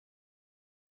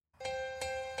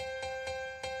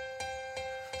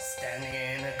Standing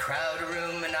in a crowded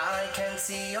room and I can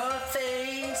see your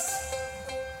face.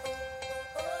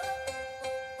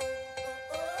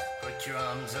 Put your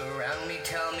arms around me,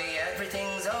 tell me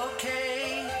everything's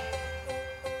okay.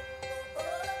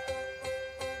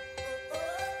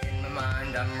 In my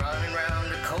mind I'm running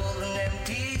round a cold and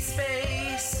empty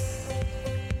space.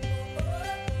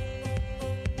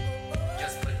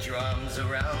 Just put your arms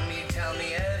around me, tell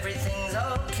me everything's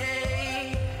okay.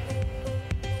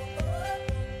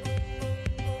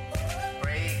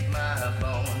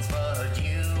 Bones, but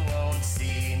you won't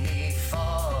see me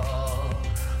fall.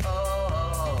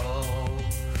 Oh,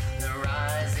 the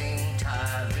rising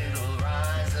tide will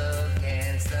rise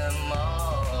against them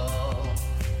all.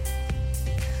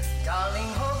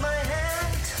 Darling, hold my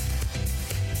hand.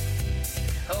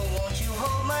 Oh, won't you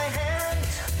hold my hand?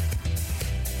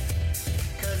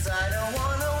 'Cause I don't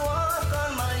wanna walk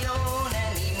on my own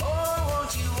anymore.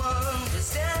 Won't you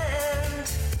understand?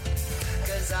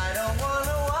 'Cause I don't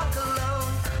wanna walk alone.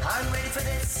 I'm ready for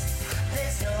this,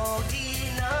 there's no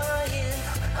denying.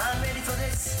 I'm ready for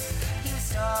this, you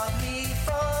stop me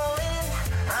falling.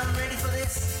 I'm ready for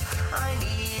this, I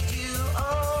need you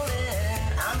all in.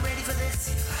 I'm ready for this,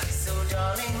 so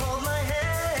darling hold my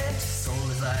hand.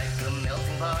 Soul is like a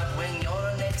melting pot when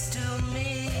you're next to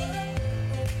me.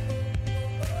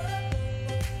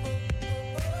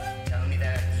 Tell me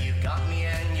that you got me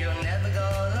and you're never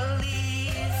gonna leave.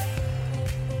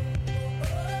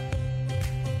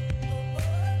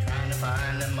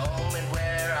 Find a moment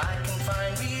where I can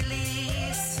find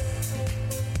release.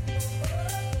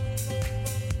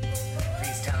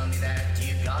 Please tell me that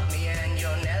you got me and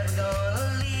you're never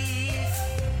gonna leave.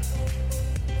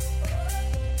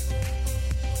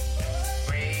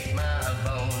 Break my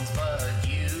bones, but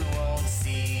you won't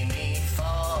see me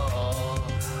fall.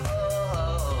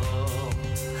 Oh,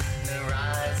 the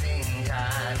rising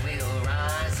tide will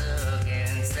rise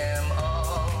against them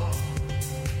all.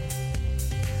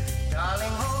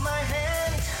 Darling, hold my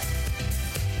hand.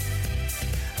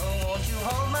 Oh, won't you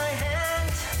hold my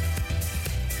hand?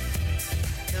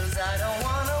 'Cause I don't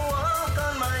wanna walk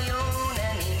on my own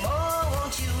anymore.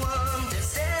 Won't you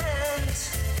understand?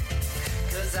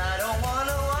 'Cause I don't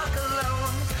wanna walk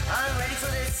alone. I'm ready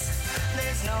for this,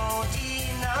 there's no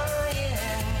denying.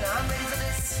 I'm ready for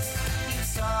this, you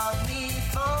stop me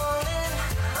falling.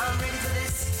 I'm ready for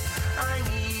this, I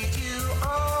need you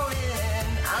all in.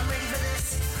 I'm ready for this,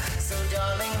 so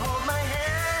darling, hold my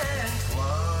hand.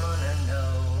 Wanna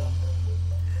know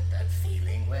that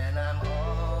feeling when I'm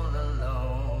all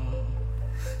alone.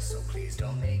 So please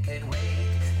don't make it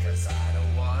wait, 'cause I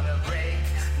don't wanna break.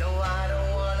 No, I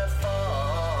don't wanna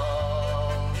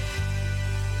fall.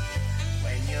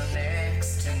 When you're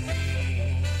next to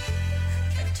me,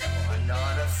 can't tell I'm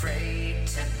not afraid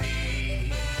to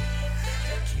be.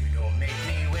 That you don't make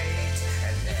me wait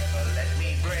and never let me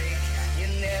break. You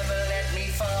never let me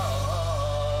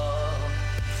fall.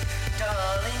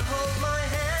 Darling, hold my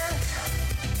hand.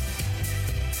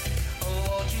 Oh,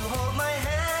 won't you hold my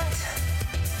hand?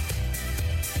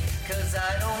 'Cause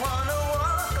I don't wanna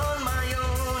walk on my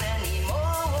own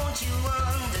anymore. Won't you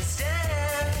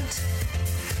understand?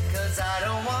 'Cause I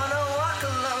don't wanna walk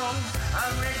alone.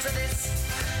 I'm ready for this,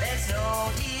 there's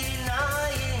no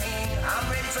denying. I'm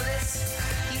ready for this,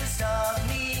 you stop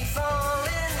me falling.